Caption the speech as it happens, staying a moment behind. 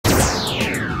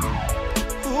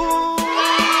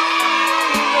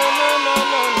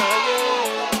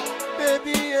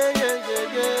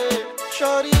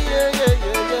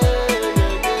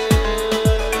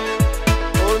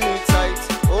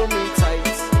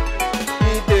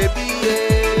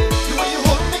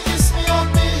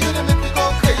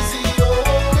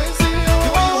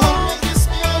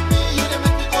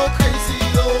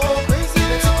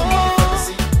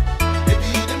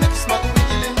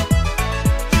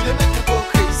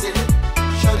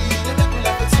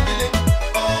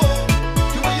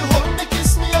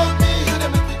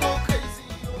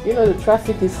know the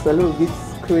traffic is a little bit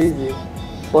crazy,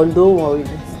 but don't worry,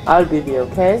 I'll be there,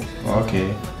 okay?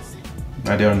 Okay.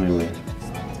 I don't know way.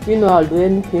 You know I'll do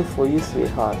anything for you,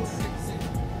 sweetheart.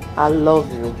 I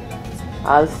love you.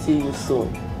 I'll see you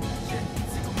soon.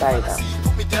 Bye now.